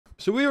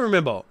So we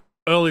remember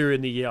earlier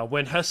in the year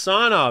when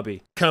Hassan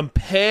Abi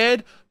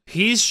compared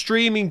his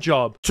streaming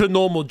job to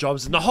normal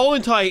jobs, and the whole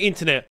entire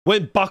internet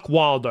went buck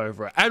wild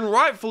over it, and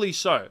rightfully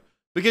so.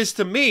 Because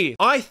to me,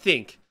 I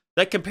think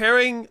that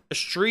comparing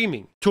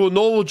streaming to a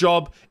normal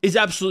job is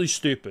absolutely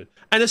stupid.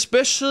 And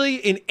especially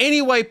in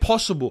any way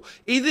possible,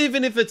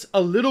 even if it's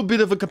a little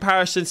bit of a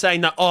comparison saying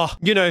that, oh,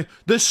 you know,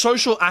 the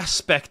social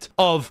aspect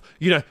of,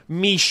 you know,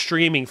 me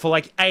streaming for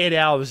like 8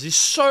 hours is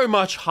so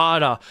much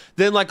harder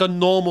than like a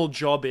normal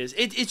job is.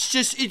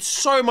 It's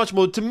so much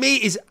more, to me,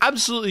 is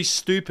absolutely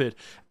stupid.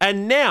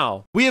 And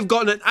now we have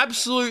gotten an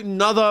absolute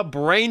another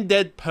brain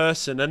dead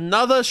person,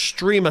 another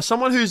streamer,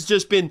 someone who's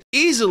just been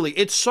easily,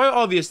 it's so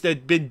obvious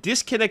they've been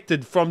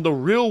disconnected from the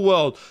real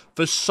world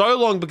for so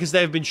long because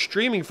they've been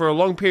streaming for a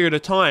long period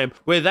of time,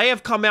 where they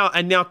have come out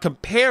and now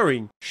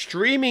comparing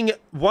streaming,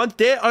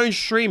 their own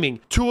streaming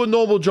to a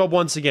normal job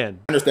once again.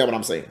 Understand what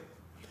I'm saying?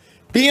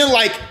 Being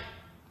like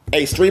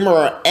a streamer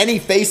or any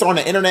face on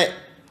the internet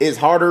is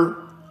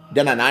harder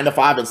than a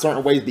 9-to-5 in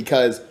certain ways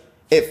because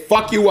it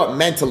fuck you up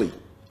mentally.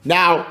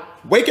 Now,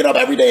 waking up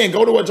every day and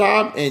go to a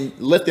job and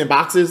lifting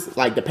boxes,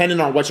 like depending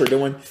on what you're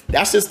doing,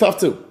 that's just tough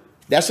too.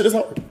 That shit is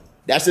hard.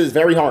 That shit is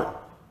very hard.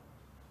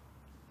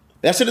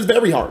 That shit is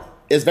very hard.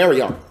 It's very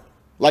hard.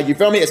 Like, you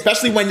feel me?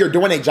 Especially when you're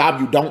doing a job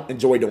you don't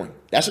enjoy doing.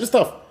 That shit is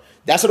tough.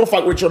 That shit will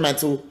fuck with your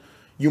mental.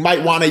 You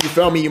might want to, you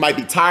feel me? You might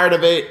be tired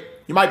of it.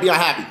 You might be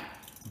unhappy.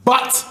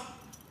 But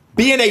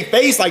being a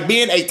face, like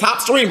being a top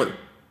streamer,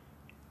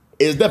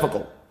 is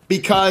difficult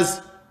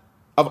because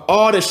of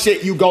all the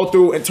shit you go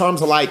through in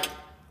terms of like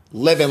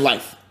living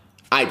life.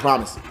 I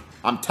promise.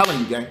 I'm telling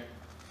you, gang.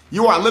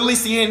 You are literally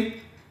seeing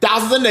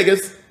thousands of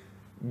niggas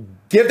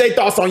give their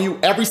thoughts on you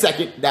every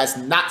second. That's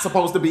not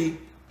supposed to be.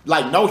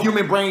 Like, no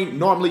human brain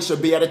normally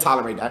should be able to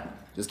tolerate that.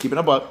 Just keep it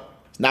a buck.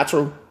 It's not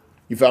true.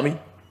 You feel me?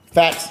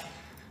 Facts.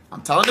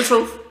 I'm telling the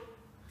truth.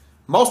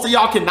 Most of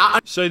y'all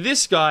cannot. So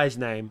this guy's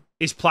name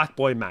is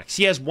Plaqueboymax.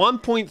 He has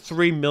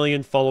 1.3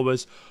 million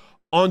followers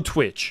on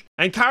Twitch,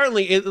 and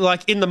currently,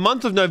 in the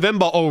month of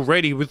November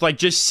already, with like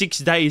just 6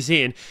 days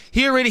in,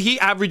 he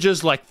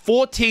averages like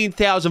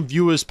 14,000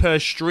 viewers per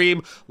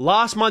stream.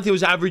 Last month he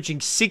was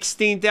averaging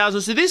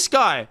 16,000. So this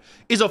guy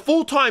is a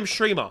full-time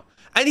streamer,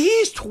 and he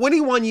is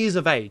 21 years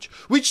of age,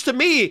 which to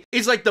me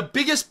is like the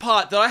biggest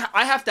part that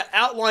I have to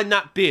outline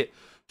that bit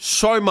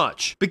so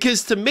much,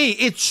 because to me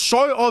it's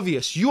so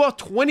obvious. You are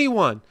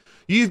 21.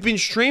 You've been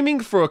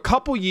streaming for a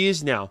couple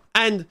years now,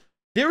 and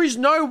there is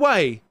no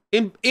way.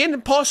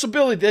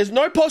 Impossibility. There's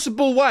no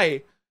possible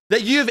way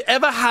that you've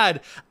ever had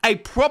a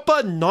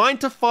proper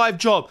 9-to-5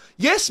 job.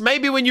 Yes,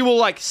 maybe when you were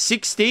like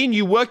 16,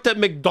 you worked at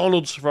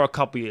McDonald's for a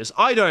couple years.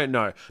 I don't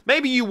know.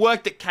 Maybe you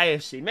worked at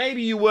KFC.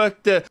 Maybe you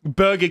worked at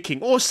Burger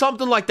King or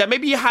something like that.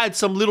 Maybe you had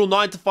some little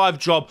 9-to-5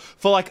 job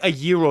for like a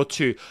year or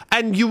two,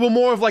 and you were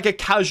more of like a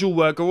casual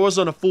worker,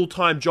 wasn't a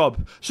full-time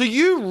job. So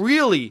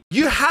you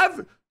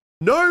have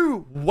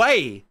no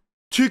way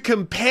to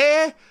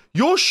compare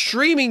your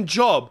streaming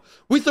job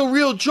with a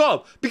real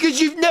job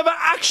because you've never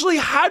actually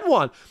had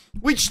one,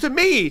 which to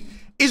me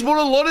is what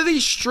a lot of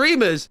these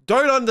streamers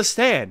don't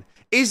understand,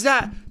 is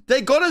that they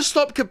gotta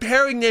stop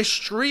comparing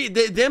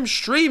them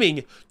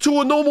streaming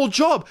to a normal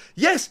job.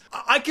 Yes,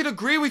 I can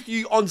agree with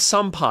you on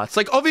some parts.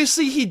 Like,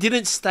 obviously he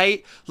didn't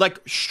state like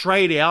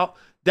straight out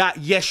that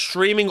yes,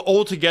 streaming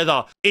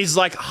altogether is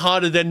like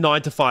harder than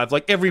 9-to-5.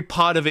 Like, every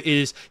part of it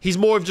is. He's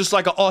more of just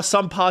like, oh,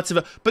 some parts of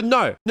it. But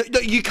no,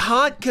 you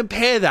can't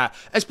compare that,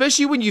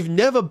 especially when you've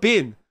never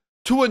been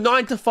to a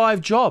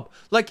 9-to-5 job.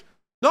 Like,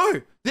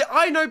 no,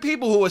 I know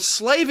people who are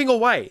slaving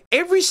away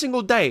every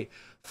single day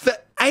for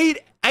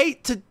 8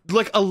 to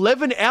like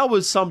 11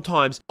 hours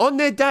sometimes on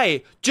their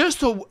day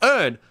just to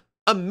earn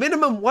a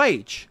minimum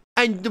wage.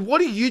 And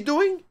what are you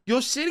doing?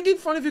 You're sitting in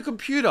front of your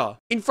computer,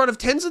 in front of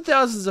tens of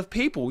thousands of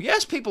people.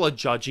 Yes, people are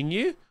judging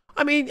you.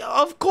 I mean,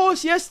 of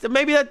course, yes,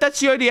 maybe that's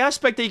the only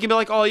aspect that you can be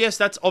like, oh, yes,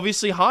 that's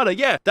obviously harder.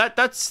 Yeah,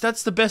 that's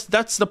the best,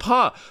 that's the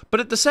part. But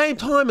at the same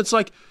time, it's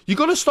like, you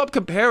got to stop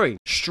comparing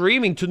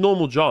streaming to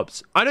normal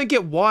jobs. I don't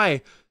get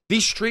why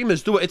these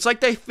streamers do it. It's like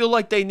they feel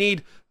like they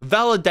need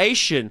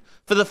validation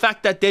for the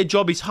fact that their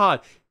job is hard.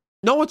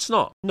 No, it's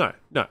not. No.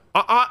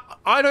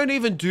 I don't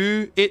even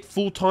do it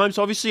full time.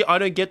 So obviously I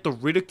don't get the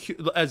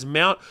ridicule as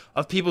amount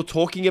of people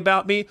talking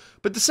about me.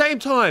 But at the same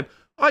time,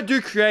 I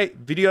do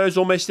create videos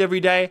almost every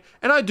day,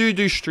 and I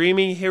do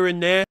streaming here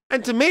and there.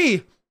 And to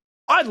me,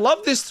 I'd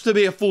love this to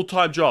be a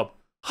full-time job.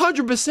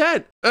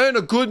 100%. Earn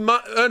a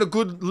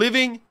good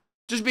living.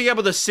 Just being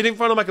able to sit in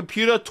front of my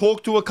computer,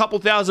 talk to a couple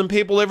thousand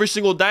people every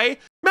single day.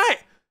 Mate,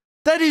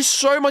 that is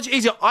so much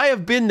easier. I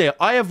have been there.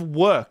 I have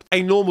worked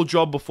a normal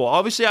job before.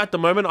 Obviously, at the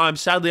moment, I'm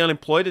sadly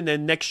unemployed, and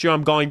then next year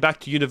I'm going back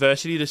to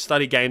university to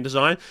study game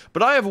design.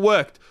 But I have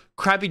worked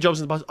crappy jobs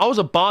in the past. I was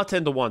a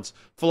bartender once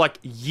for like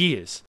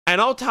years.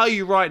 And I'll tell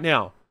you right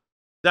now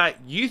that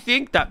you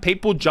think that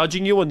people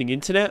judging you on the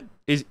internet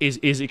is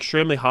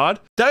extremely hard.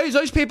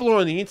 Those people are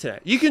on the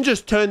internet. You can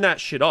just turn that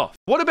shit off.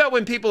 What about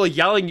when people are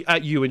yelling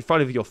at you in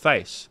front of your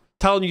face?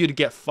 telling you to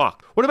get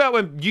fucked? What about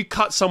when you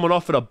cut someone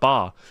off at a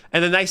bar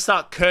and then they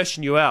start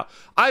cursing you out?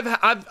 I've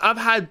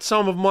had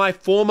some of my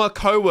former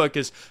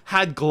co-workers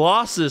had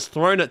glasses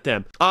thrown at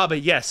them.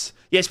 But yes,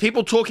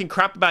 people talking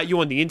crap about you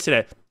on the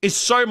internet is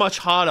so much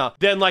harder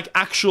than like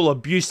actual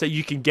abuse that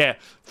you can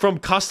get from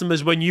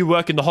customers when you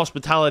work in the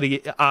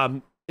hospitality,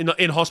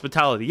 in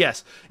hospitality.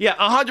 Yes. Yeah,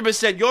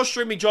 100%. Your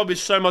streaming job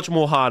is so much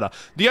more harder.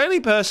 The only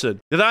person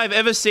that I've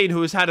ever seen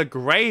who has had a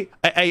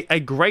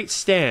great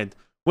stand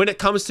when it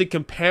comes to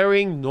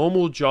comparing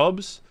normal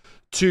jobs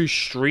to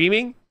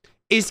streaming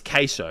is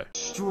Queso.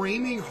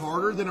 Streaming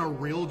harder than a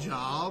real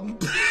job?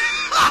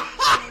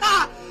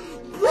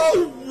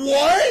 Bro,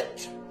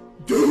 what?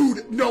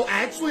 Dude, no,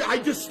 actually, I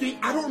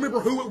don't remember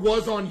who it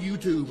was on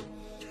YouTube.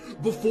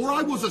 Before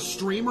I was a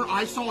streamer,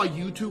 I saw a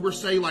YouTuber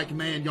say, like,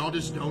 man, y'all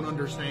just don't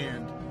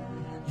understand.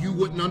 You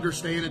wouldn't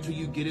understand until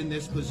you get in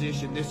this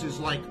position. This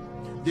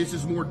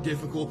is more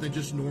difficult than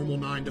just normal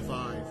 9 to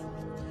 5.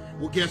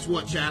 Well, guess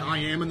what, chat? I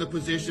am in the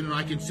position, and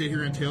I can sit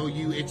here and tell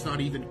you it's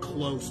not even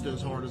close to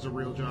as hard as a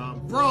real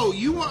job. Bro,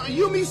 you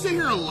and me sit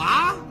here and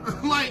lie?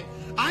 Like,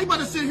 I ain't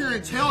about to sit here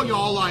and tell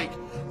y'all, like,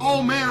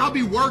 oh, man, I'll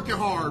be working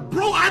hard.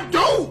 Bro, I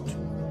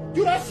don't!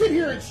 Dude, I sit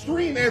here and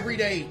stream every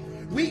day.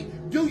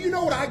 Do you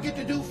know what I get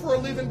to do for a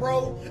living,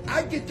 bro?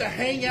 I get to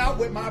hang out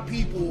with my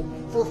people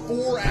for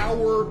 4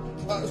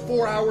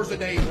 hours a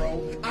day,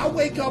 bro. I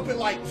wake up at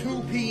like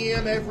 2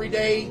 p.m. every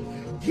day,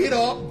 get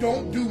up,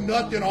 don't do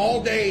nothing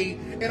all day,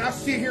 and I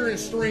sit here and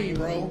stream,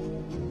 bro.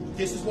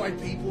 This is why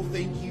people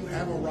think you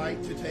have a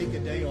right to take a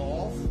day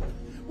off.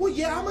 Well,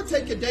 yeah, I'm going to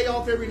take a day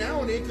off every now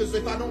and then, because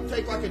if I don't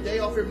take like a day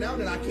off every now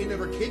and then, I can't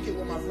ever kick it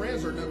with my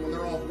friends or when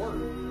they're off work.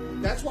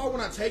 That's why when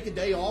I take a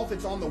day off,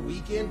 it's on the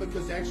weekend,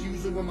 because that's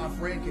usually when my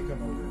friend can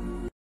come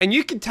over. And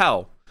you can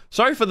tell.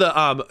 Sorry for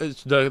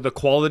the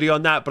quality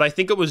on that, but I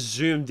think it was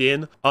zoomed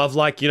in of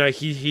like, you know,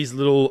 his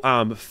little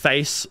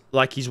face,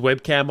 like his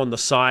webcam on the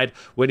side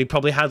when he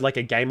probably had like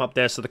a game up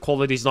there, so the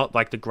quality's not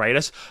like the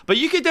greatest. But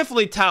you can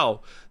definitely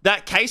tell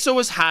that Queso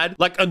has had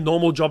like a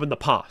normal job in the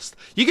past.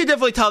 You can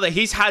definitely tell that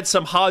he's had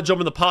some hard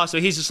job in the past, so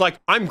he's just like,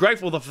 I'm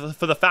grateful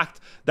for the fact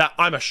that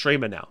I'm a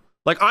streamer now.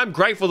 Like, I'm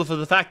grateful for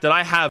the fact that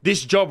I have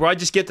this job where I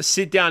just get to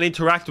sit down,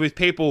 interact with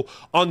people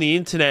on the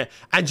internet,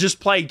 and just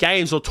play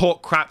games or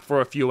talk crap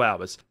for a few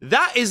hours.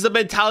 That is the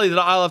mentality that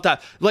I love to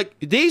have. Like,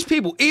 these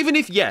people, even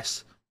if,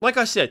 yes, like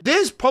I said,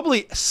 there's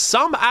probably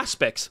some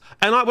aspects,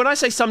 and when I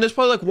say some, there's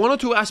probably like 1 or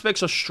 2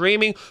 aspects of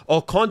streaming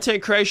or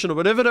content creation or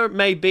whatever it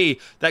may be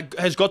that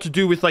has got to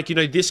do with, like, you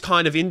know, this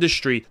kind of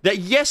industry, that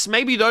yes,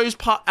 maybe those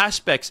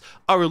aspects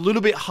are a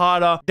little bit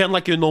harder than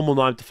like your normal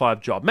 9 to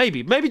 5 job.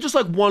 Maybe just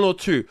like 1 or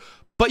 2.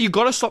 But you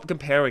got to stop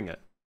comparing it,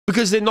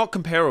 because they're not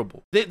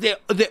comparable. They're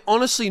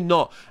honestly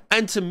not.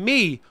 And to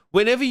me,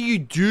 whenever you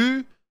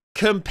do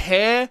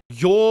compare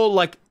your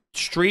like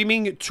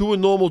streaming to a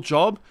normal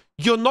job,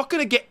 you're not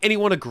going to get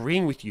anyone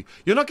agreeing with you.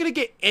 You're not going to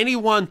get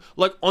anyone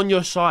like on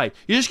your side.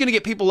 You're just going to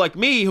get people like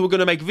me who are going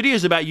to make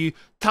videos about you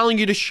telling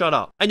you to shut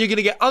up. And you're going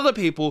to get other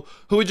people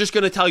who are just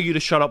going to tell you to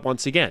shut up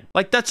once again.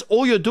 Like, that's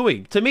all you're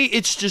doing. To me,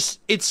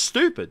 it's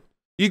stupid.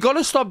 You got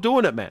to stop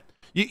doing it, man.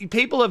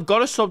 People have got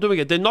to stop doing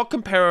it. They're not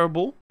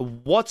comparable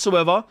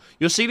whatsoever.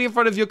 You're sitting in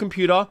front of your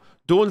computer,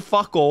 doing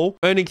fuck all,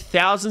 earning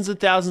thousands and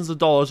thousands of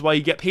dollars, while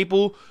you get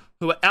people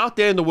who are out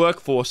there in the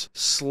workforce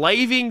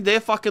slaving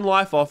their fucking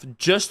life off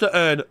just to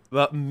earn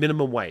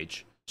minimum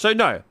wage. So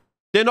no,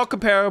 they're not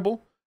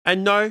comparable.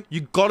 And no,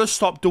 you got to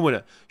stop doing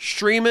it.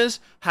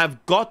 Streamers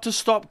have got to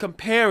stop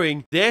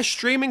comparing their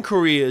streaming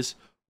careers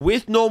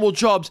with normal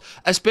jobs,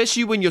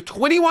 especially when you're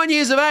 21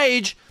 years of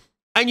age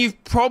and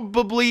you've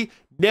probably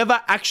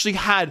never actually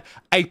had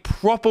a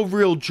proper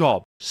real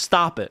job.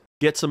 Stop it.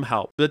 Get some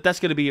help. But that's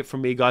going to be it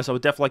from me, guys. I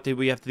would definitely like to hear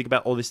what you have to think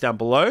about all this down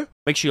below.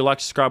 Make sure you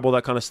like, subscribe, all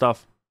that kind of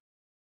stuff.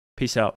 Peace out.